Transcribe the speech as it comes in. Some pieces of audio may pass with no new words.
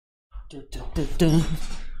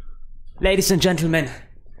Ladies and gentlemen,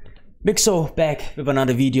 Bigso back with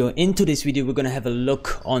another video. In today's video we're gonna have a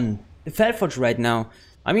look on the Felforged right now.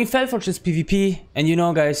 I mean, Felforged is PvP, and you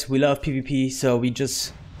know guys, we love PvP, so we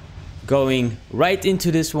just going right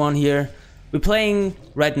into this one here. We're playing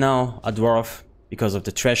right now a dwarf because of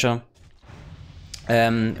the treasure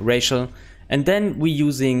racial, and then we're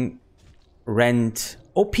using Rend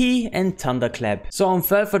OP and Thunderclap. So on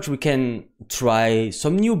Felforged we can try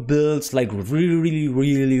some new builds, like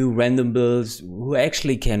really random builds who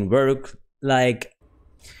actually can work. Like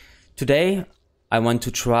today I want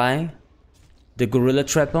to try the Gorilla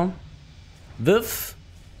Trapper with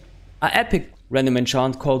an epic random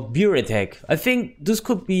enchant called Beer Attack. I think this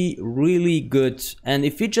could be really good, and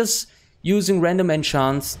if you're just using random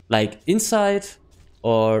enchants like Inside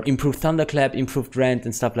or improved Thunderclap, improved Rend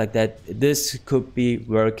and stuff like that, this could be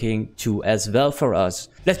working too as well for us.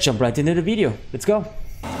 Let's jump right into the video. Let's go.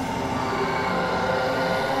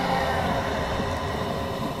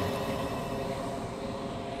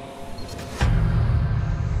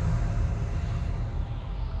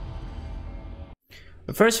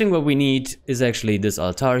 The first thing what we need is actually this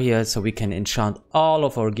altar here, so we can enchant all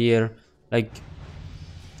of our gear. Like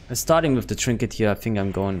starting with the trinket here, I think I'm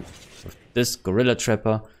going with this Gorilla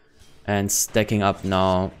Trapper and stacking up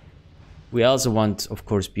now. We also want, of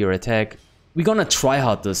course, Beer Attack. We're gonna try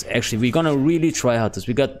hard this, actually. We're gonna really try hard this.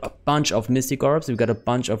 We got a bunch of Mystic Orbs, we got a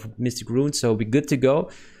bunch of Mystic Runes, so we're good to go.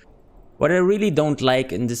 What I really don't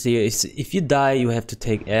like in this here is if you die, you have to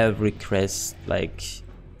take every crest. Like,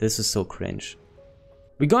 this is so cringe.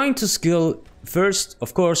 We're going to skill first,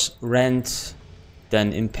 of course, Rend,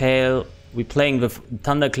 then Impale. We're playing with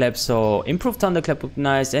Thunderclap, so improved Thunderclap would be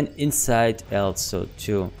nice, and Inside also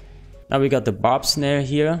too. Now we got the Barb Snare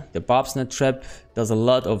here. The Barb Snare trap does a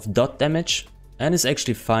lot of dot damage and is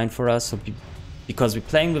actually fine for us, so because we're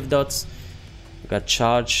playing with dots. We got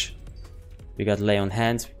Charge, we got Lay on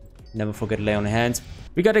Hands, never forget Lay on Hands.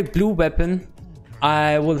 We got a blue weapon.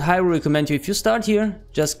 I would highly recommend you, if you start here,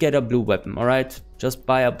 just get a blue weapon, alright? Just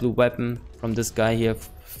buy a blue weapon from this guy here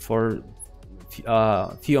for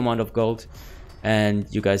few amount of gold, and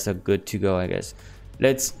you guys are good to go, I guess.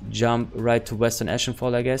 Let's jump right to Western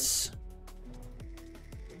Ashenfall, I guess.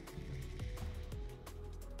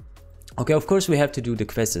 Okay, of course we have to do the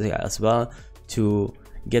quest here as well to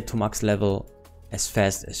get to max level as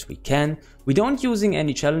fast as we can. We don't using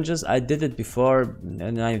any challenges. I did it before,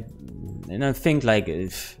 and I think like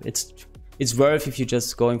it's worth if you're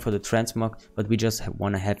just going for the transmog, but we just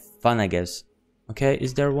want to have fun, I guess. Okay,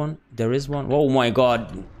 is there one? There is one. Oh my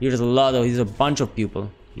god, here's a bunch of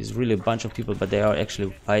people. Here's really a bunch of people, but they are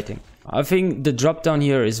actually fighting. I think the drop down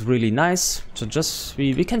here is really nice, so just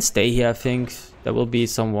we can stay here. I think there will be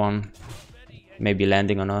someone maybe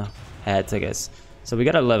landing on our heads, I guess. So we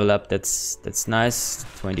gotta level up. That's nice.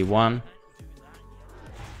 21.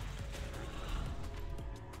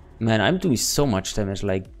 Man, I'm doing so much damage,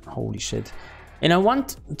 like holy shit. And I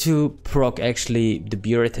want to proc actually the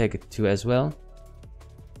Beer Attack too as well.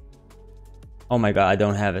 Oh my god, I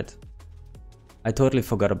don't have it. I totally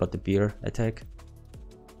forgot about the Beer Attack.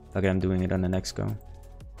 Okay, I'm doing it on the next go.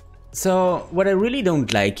 So what I really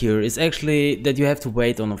don't like here is actually that you have to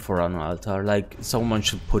wait for an altar. Like someone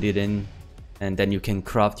should put it in, and then you can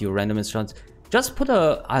craft your random enchants. Just put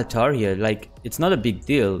a altar here. Like, it's not a big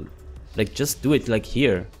deal. Like, just do it like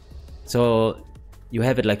here. So you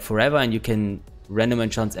have it like forever, and you can random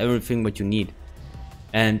enchant everything what you need,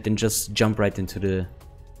 and then just jump right into the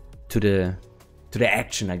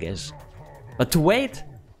action, I guess. But to wait?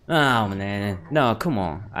 Oh man, no, come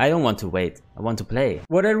on. I don't want to wait. I want to play.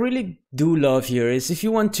 What I really do love here is if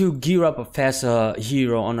you want to gear up a faster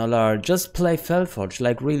hero on Alar, just play Felforged.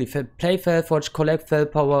 Like really, play Felforged, collect Fel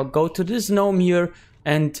Power, go to this gnome here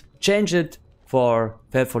and change it for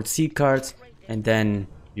Felforged seed cards, and then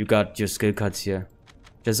you got your skill cards here.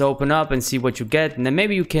 Just open up and see what you get, and then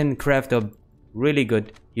maybe you can craft a really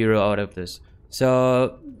good hero out of this.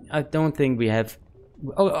 So I don't think we have.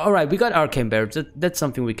 Oh, all right, we got Arcane Bear. That's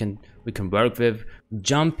something we can work with.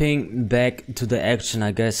 Jumping back to the action,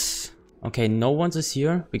 I guess. Okay, no one's is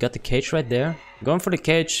here. We got the cage right there. Going for the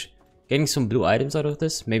cage, getting some blue items out of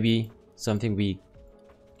this. Maybe something we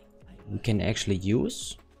can actually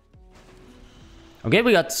use. Okay,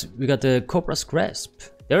 we got the Cobra's Grasp.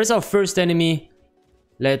 There is our first enemy.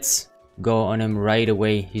 Let's go on him right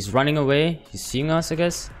away. He's running away. He's seeing us, I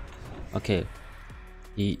guess. Okay.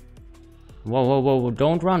 Whoa,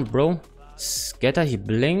 don't run, bro. Scatter, he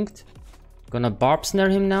blinked. Gonna Barb Snare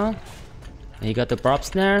him now. He got the Barb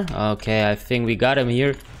Snare. Okay, I think we got him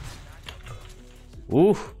here.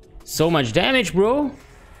 Ooh, so much damage, bro.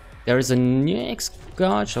 There is a next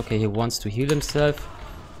gouge. Okay, he wants to heal himself.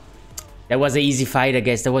 That was an easy fight, I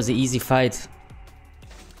guess. That was an easy fight.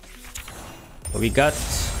 But we got...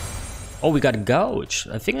 Oh, we got gouge.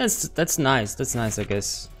 I think that's nice. That's nice, I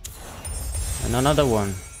guess. And another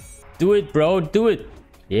one. Do it, bro. Do it.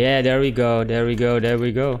 Yeah, there we go. There we go. There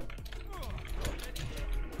we go.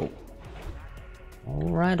 Oh.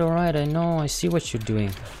 Alright, alright. I know. I see what you're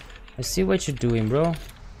doing. I see what you're doing, bro.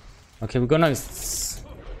 Okay, we're gonna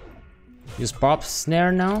use Barb's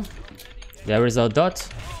Snare now. There is our dot.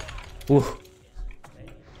 Ooh.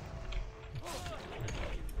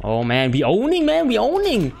 Oh man, we owning, man. We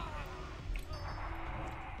owning.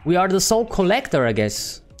 We are the soul collector, I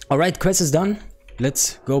guess. Alright, quest is done.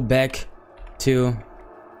 Let's go back to...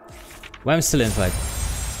 Well, I'm still in fight.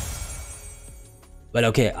 But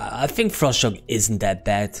okay, I think Frost Shock isn't that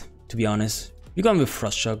bad, to be honest. We're going with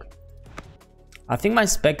Frost Shock. I think my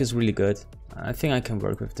spec is really good. I think I can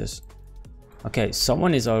work with this. Okay,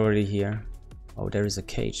 someone is already here. Oh, there is a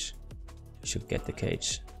cage. We should get the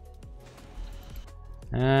cage.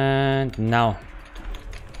 And now.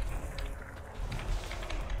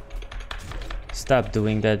 Stop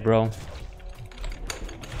doing that, bro.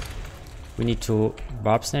 We need to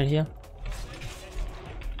Barb Snare here.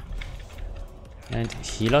 And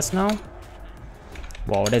heal us now.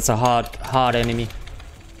 Wow, that's a hard enemy.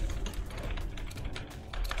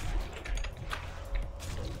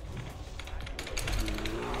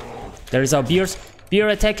 There is our beers. Beer,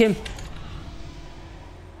 attack him.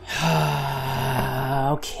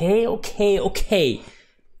 Okay.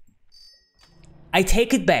 I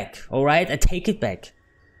take it back, alright? I take it back.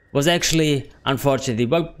 Was actually unfortunately,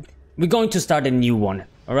 but we're going to start a new one,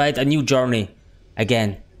 alright? A new journey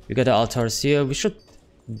again. We got the altars here. We should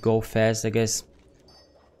go fast, I guess.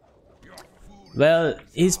 Well,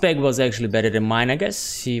 his spec was actually better than mine, I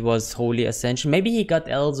guess. He was Holy Ascension. Maybe he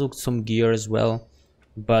got also some gear as well,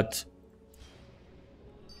 but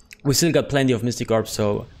we still got plenty of Mystic Orbs,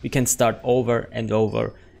 so we can start over and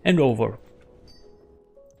over and over.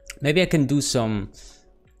 Maybe I can do some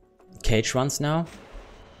cage runs now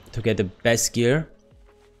to get the best gear.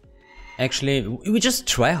 Actually, we just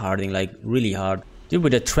try harding like really hard. Dude,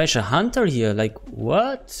 with a treasure hunter here, like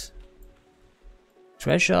what?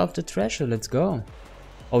 Treasure after treasure, let's go.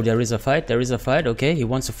 Oh, there is a fight, there is a fight. Okay, he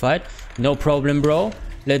wants to fight. No problem, bro.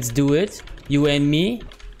 Let's do it. You and me.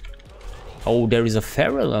 Oh, there is a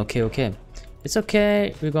feral. Okay. It's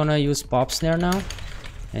okay. We're gonna use Barb Snare now.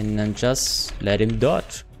 And then just let him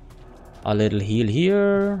dodge. A little heal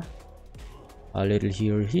here. A little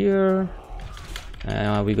heal here.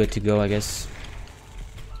 We're good to go, I guess.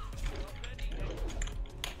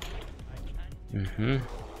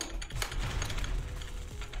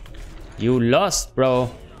 You lost,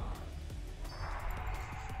 bro.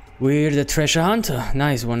 We're the treasure hunter.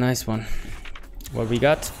 Nice one, nice one. What we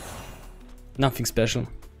got? Nothing special.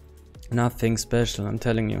 Nothing special, I'm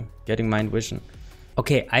telling you. Getting mind vision.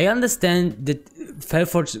 Okay, I understand that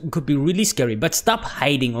Felforged could be really scary, but stop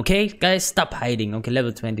hiding, okay? Guys, stop hiding. Okay,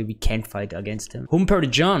 level 20, we can't fight against him. Humper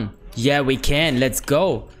John. Yeah, we can. Let's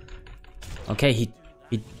go. Okay, he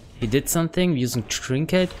did something using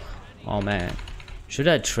Trinket. Oh, man. Should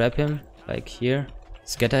I trap him? Like here?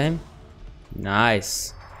 Scatter him?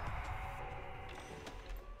 Nice.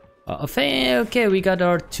 Okay, we got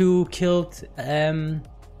our 2 killed.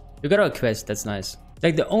 We got our quest, that's nice.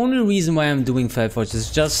 Like the only reason why I'm doing Felforged is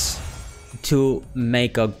just to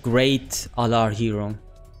make a great Alar hero.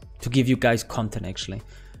 To give you guys content actually.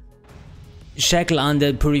 Shackle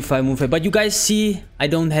Undead, Purify, Moonfire. But you guys see, I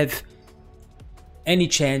don't have any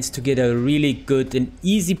chance to get a really good and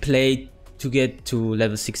easy play to get to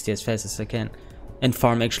level 60 as fast as I can. And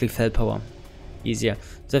farm actually Fel Power. Easier.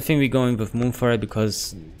 So I think we're going with Moonfire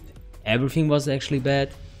because everything was actually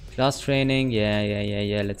bad. Class training,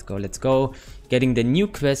 yeah, let's go. Getting the new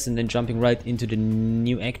quest and then jumping right into the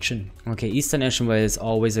new action. Okay, Eastern Ashenvale is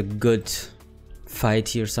always a good fight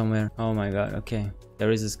here somewhere. Oh my god, okay.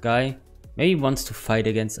 There is this guy. Maybe he wants to fight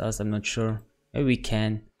against us, I'm not sure. Maybe we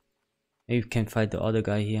can. Maybe we can fight the other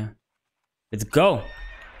guy here. Let's go!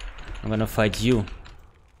 I'm gonna fight you.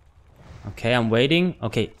 Okay, I'm waiting.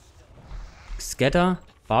 Okay. Scatter,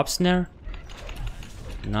 Barb Snare.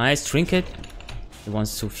 Nice, Trinket. He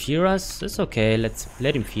wants to fear us. It's okay, let's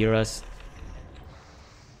let him fear us.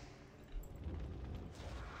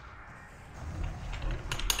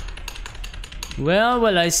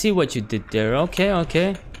 Well, I see what you did there.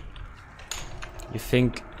 Okay. You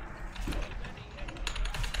think...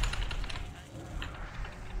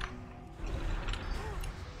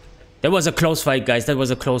 That was a close fight, guys. That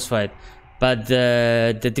was a close fight. But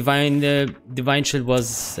the divine shield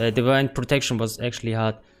was... divine protection was actually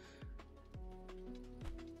hard.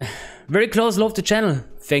 Very close, love the channel.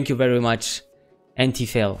 Thank you very much,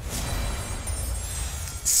 Anti-Fail.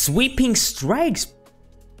 Sweeping strikes.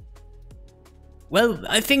 Well,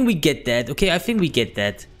 I think we get that. Okay, I think we get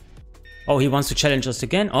that. Oh, he wants to challenge us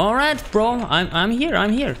again. All right, bro. I'm here.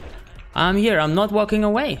 I'm here. I'm here. I'm not walking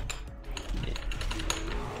away.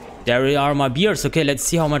 There are my beers. Okay, let's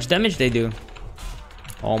see how much damage they do.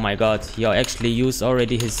 Oh my god. He actually used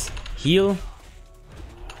already his heal.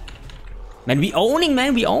 Man, we owning,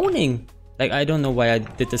 man. We owning. Like, I don't know why I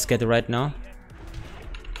did this scatter right now.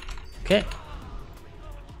 Okay.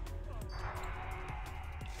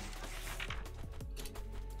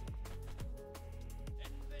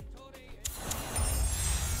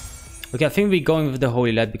 Okay, I think we're going with the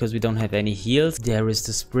Holy Light because we don't have any heals. There is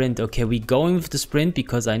the sprint. Okay, we're going with the sprint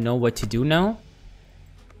because I know what to do now.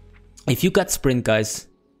 If you got sprint, guys,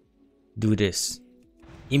 do this.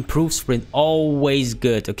 Improve sprint, always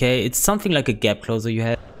good, okay? It's something like a gap closer you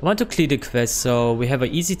have. I want to clear the quest, so we have an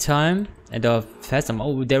easy time and a fast time.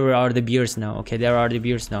 Oh, there are the beers now. Okay, there are the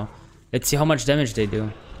beers now. Let's see how much damage they do.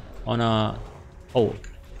 On a... Oh,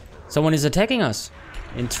 someone is attacking us.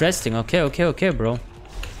 Interesting. Okay, okay, okay, bro.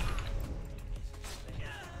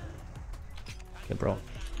 Okay, bro,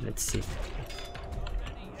 let's see.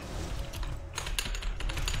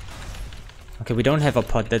 Okay, we don't have a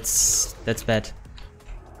pot. That's bad.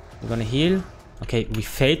 We're gonna heal. Okay, we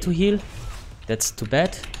failed to heal. That's too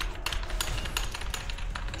bad.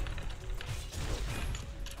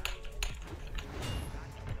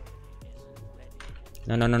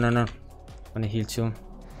 No, no, no, no, no. I'm gonna heal too.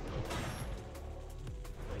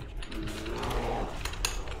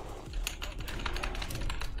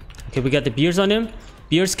 Okay, we got the beers on him.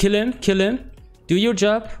 Beers, kill him, kill him. Do your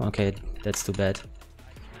job. Okay, that's too bad.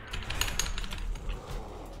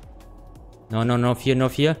 No, no, no fear, no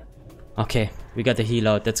fear. Okay, we got the heal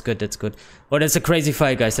out. That's good, that's good. Oh, that's a crazy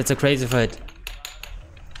fight, guys. That's a crazy fight.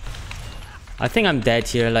 I think I'm dead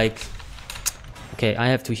here, like... Okay, I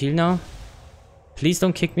have to heal now. Please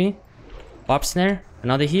don't kick me. Barb snare.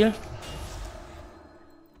 Another heal.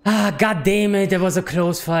 Ah, god damn it, that was a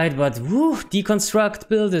close fight, but woo, deconstruct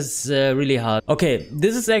build is really hard. Okay,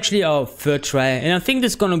 this is actually our third try, and I think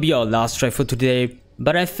this is gonna be our last try for today.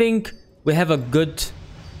 But I think we have a good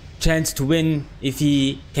chance to win if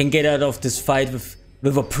he can get out of this fight with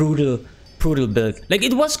a brutal build. Like,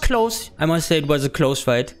 it was close, I must say it was a close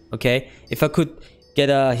fight, okay? If I could get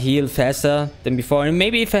a heal faster than before, and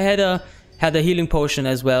maybe if I had a healing potion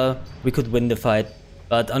as well, we could win the fight.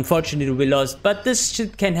 But unfortunately we lost, but this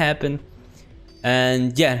shit can happen.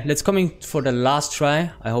 And yeah, let's come in for the last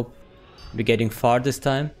try. I hope we're getting far this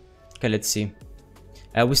time. Okay, let's see.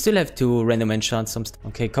 We still have to random enchant some stuff.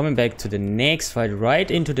 Okay, coming back to the next fight,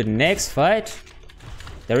 right into the next fight.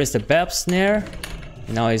 There is the Barb snare.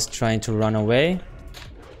 Now he's trying to run away.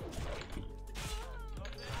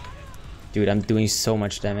 Dude, I'm doing so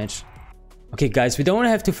much damage. Okay, guys, we don't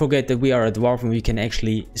have to forget that we are a dwarf and we can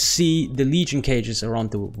actually see the legion cages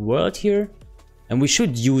around the world here. And we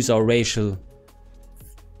should use our racial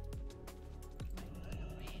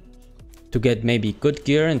to get maybe good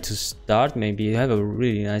gear and to start. Maybe have a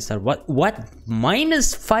really nice start. What?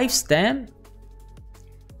 -5 stam?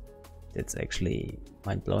 That's actually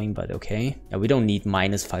mind-blowing, but okay. Yeah, we don't need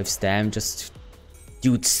 -5 stam. Just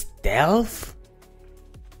dude, stealth?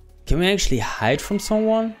 Can we actually hide from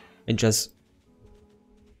someone and just...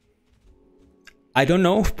 I don't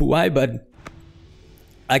know why, but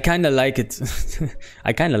I kind of like it.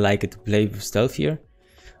 I kind of like it to play with stealth here.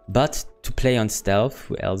 But to play on stealth,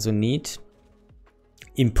 we also need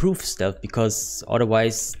improved stealth, because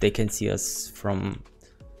otherwise they can see us from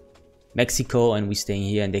Mexico and we staying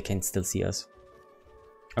here and they can still see us.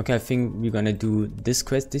 Okay, I think we're gonna do this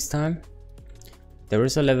quest this time. There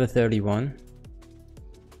is a level 31.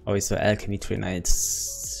 Oh, it's an alchemy trainer.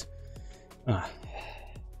 It's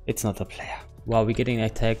not a player. Wow, we're getting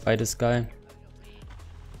attacked by this guy.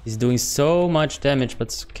 He's doing so much damage, but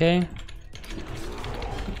it's okay.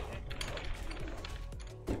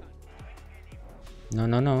 No,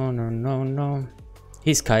 no, no, no, no, no.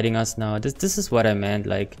 He's kiting us now. This is what I meant.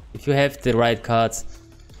 Like, if you have the right cards,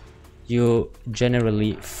 you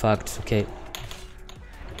generally fucked. Okay.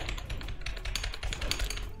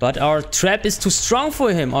 But our trap is too strong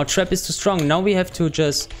for him. Our trap is too strong. Now we have to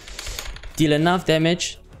just deal enough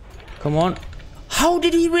damage. Come on. How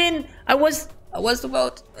did he win? I was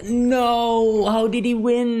about... No. How did he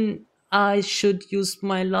win? I should use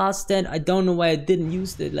my last stand. I don't know why I didn't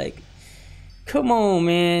use it. Like, come on,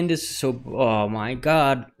 man. This is so... Oh my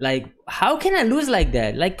god. Like, how can I lose like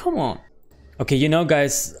that? Like, come on. Okay, you know,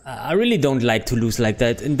 guys, I really don't like to lose like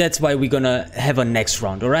that. And that's why we're gonna have a next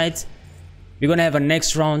round, alright? We're gonna have a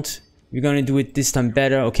next round. We're gonna do it this time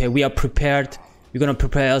better. Okay, we are prepared. We're gonna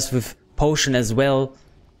prepare us with potion as well.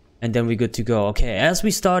 And then we're good to go. Okay, as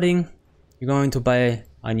we're starting, we're going to buy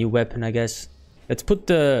a new weapon, I guess. Let's put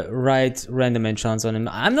the right random enchants on him.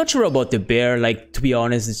 I'm not sure about the bear, like, to be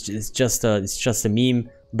honest, it's just a meme.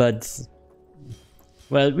 But,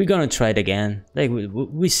 well, we're gonna try it again. Like,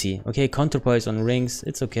 we see. Okay, counterpoise on rings,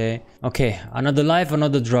 it's okay. Okay, another life,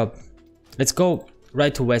 another drop. Let's go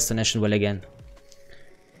right to Western Ashenwell again.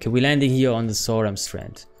 Okay, we're landing here on the Soram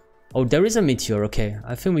Strand. Oh, there is a meteor. Okay,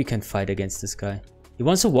 I think we can fight against this guy. He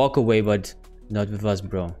wants to walk away, but not with us,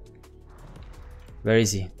 bro. Where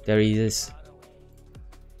is he? There he is.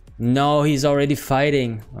 No, he's already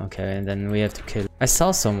fighting. Okay, and then we have to kill. I saw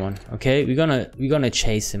someone. Okay, we're gonna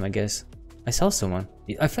chase him, I guess. I saw someone.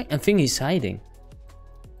 I think he's hiding.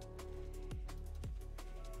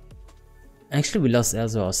 Actually, we lost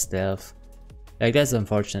also our stealth. Like, that's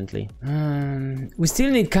unfortunately. We still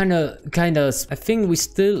need kind of. I think we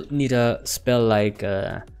still need a spell like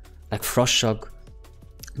Frost Shock,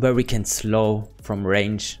 where we can slow from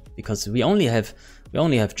range, because we only have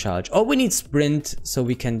charge. Oh, we need sprint, so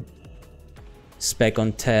we can spec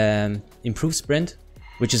on improve sprint,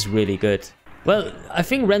 which is really good. Well, I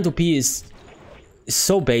think Rend OP is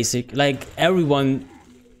so basic. Like, everyone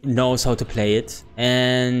knows how to play it,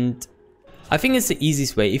 and I think it's the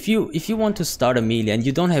easiest way. If you want to start a melee and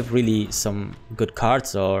you don't have really some good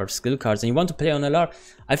cards or skill cards and you want to play on Alar,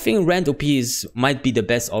 I think Rend OP might be the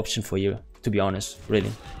best option for you, to be honest,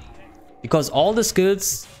 really. Because all the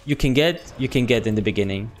skills you can get in the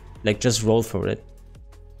beginning. Like, just roll for it.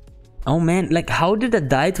 Oh man, like, how did I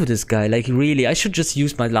die to this guy? Like, really, I should just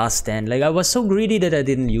use my last stand. Like, I was so greedy that I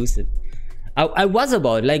didn't use it. I was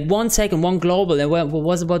about, like, 1 second, 1 global, and I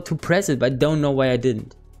was about to press it, but I don't know why I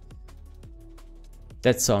didn't.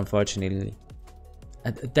 That's so unfortunately.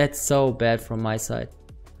 That's so bad from my side.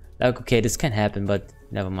 Like, okay, this can happen, but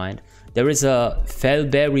never mind. There is a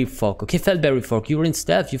Felforged. Okay, Felforged, you're in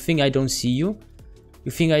stealth. You think I don't see you?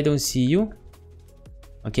 You think I don't see you?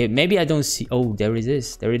 Okay, maybe I don't see. Oh, there it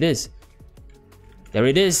is. There it is. There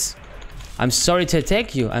it is. I'm sorry to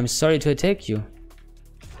attack you. I'm sorry to attack you.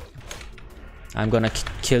 I'm gonna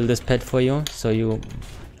kill this pet for you, so you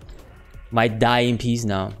might die in peace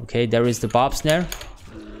now. Okay, there is the Bob Snare.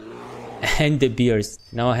 And the beers.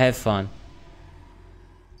 Now have fun.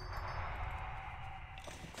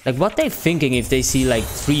 Like, what they thinking if they see like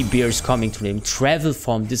 3 beers coming to them? Travel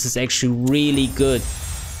form. This is actually really good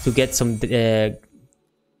to get some to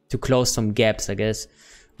close some gaps, I guess.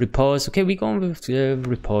 Repose. Okay, we're going with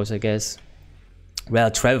repose, I guess.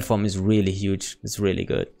 Well, travel form is really huge. It's really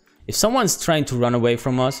good. If someone's trying to run away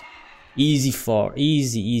from us,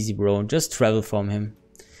 easy, bro. Just travel form him.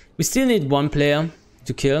 We still need 1 player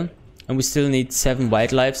to kill. And we still need 7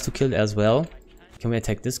 white lives to kill as well. Can we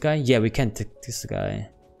attack this guy? Yeah, we can attack this guy.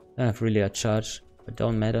 I don't have really a charge, but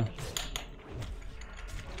don't matter.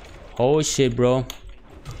 Oh shit, bro.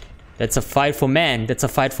 That's a fight for man. That's a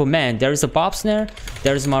fight for man. There is a Bob Snare.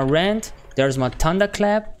 There's my Rant. There's my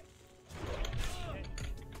Thunderclap.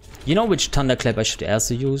 You know which Thunderclap I should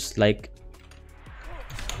also use? Like,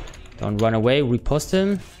 don't run away. Riposte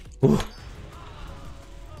him. Ooh.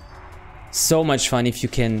 So much fun if you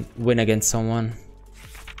can win against someone.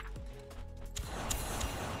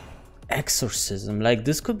 Exorcism. Like,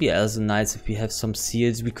 this could be also nice if we have some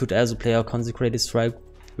seals. We could also play our Consecrated Strike.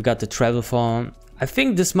 We got the Travel Form. I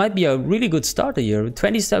think this might be a really good starter here.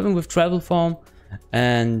 27 with Travel Form.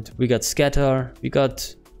 And we got Scatter. We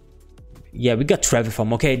got... Yeah, we got Travel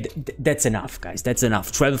Form. Okay, that's enough, guys. That's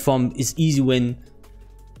enough. Travel Form is easy win.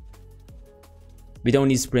 We don't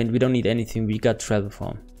need Sprint. We don't need anything. We got Travel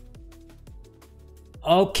Form.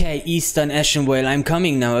 Okay, Eastern Ashenwell, I'm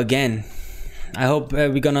coming now again. I hope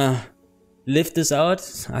we're gonna live this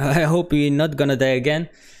out. I hope we're not gonna die again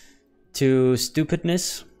to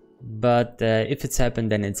stupidness. But if it's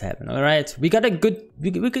happened, then it's happened. All right, we got a good.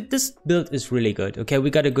 This build is really good. Okay, we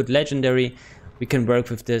got a good legendary. We can work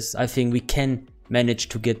with this. I think we can manage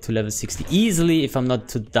to get to level 60 easily if I'm not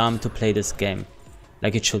too dumb to play this game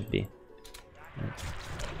like it should be.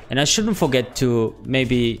 And I shouldn't forget to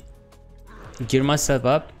maybe gear myself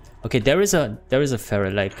up. Okay, there is a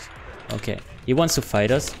Feral, like, okay, he wants to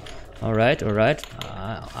fight us. All right.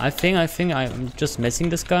 I think I'm just messing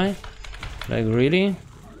this guy. Like, really?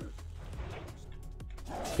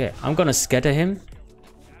 Okay, I'm gonna scatter him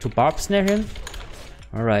to Barb Snare him.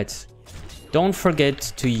 All right. Don't forget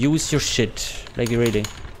to use your shit. Like, really.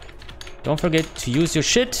 Don't forget to use your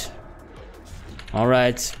shit. All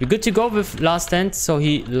right, we're good to go with Last Stand. So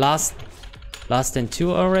he last stand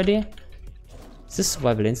 2 already. Is this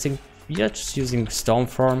Survival Instinct? We are just using Storm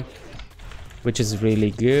Form. which is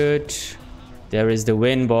really good. There is the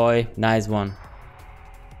win, boy. Nice one.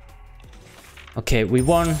 Okay, we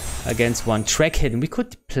won against one track hidden. We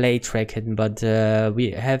could play track hidden, but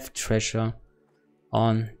we have treasure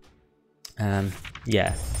on.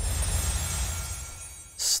 Yeah.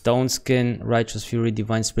 Stone skin, righteous fury,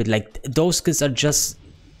 divine spirit. Like those skills are just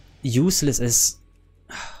useless as.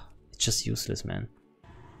 It's just useless, man.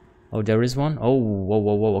 Oh, there is one. Oh, whoa,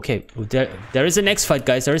 whoa, whoa. Okay, there is a next fight,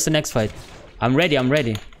 guys. There is a next fight. I'm ready. I'm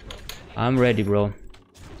ready. I'm ready, bro.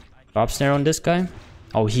 Barb snare on this guy.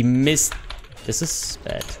 Oh, he missed. This is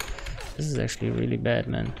bad. This is actually really bad,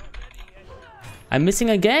 man. I'm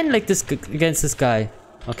missing again, like this against this guy.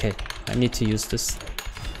 Okay, I need to use this.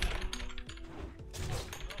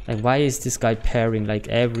 Like, why is this guy parrying like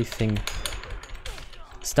everything?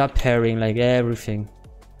 Stop parrying like everything.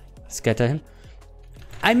 Scatter him.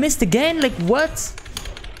 I missed again. Like what?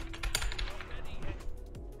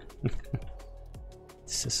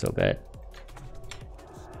 This is so bad.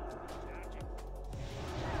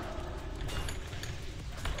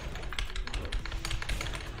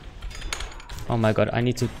 Oh my god, I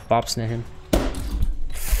need to Bob snare him.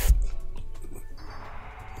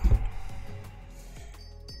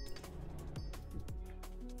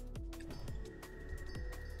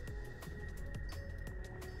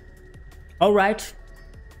 Alright.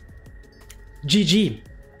 GG.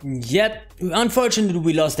 Yep, unfortunately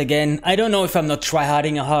we lost again. I don't know if I'm not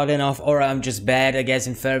tryharding hard enough or I'm just bad, I guess,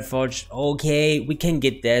 in Felforged. Okay, we can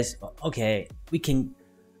get this. Okay, we can...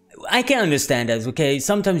 I can understand that, okay?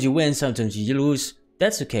 Sometimes you win, sometimes you lose.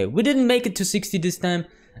 That's okay. We didn't make it to 60 this time.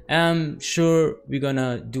 I'm sure we're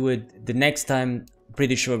gonna do it the next time.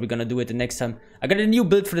 Pretty sure we're gonna do it the next time. I got a new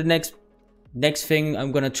build for the next thing.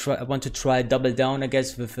 I'm gonna try. I want to try double down, I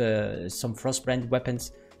guess, with some Frostbrand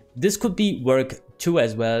weapons. This could be work too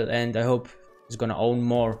as well, and I hope it's gonna own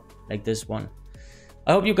more like this one.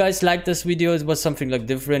 I hope you guys liked this video. It was something like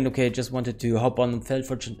different. Okay, just wanted to hop on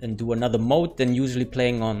Felforged and do another mode than usually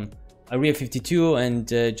playing on Area 52 and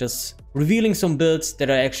just revealing some builds that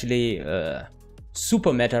are actually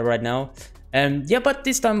super meta right now. And yeah, but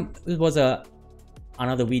this time it was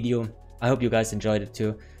another video. I hope you guys enjoyed it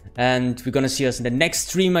too. And we're gonna see us in the next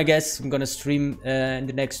stream, I guess. I'm gonna stream in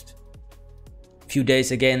the next few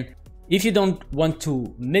days again. If you don't want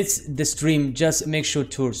to miss the stream, just make sure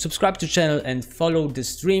to subscribe to the channel and follow the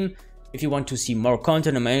stream. If you want to see more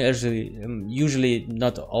content, I'm usually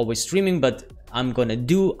not always streaming, but I'm gonna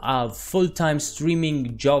do a full-time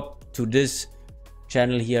streaming job to this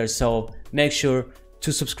channel here. So make sure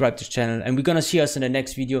to subscribe to the channel, and we're gonna see us in the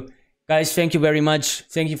next video. Guys, thank you very much.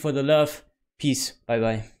 Thank you for the love. Peace. Bye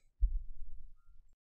bye.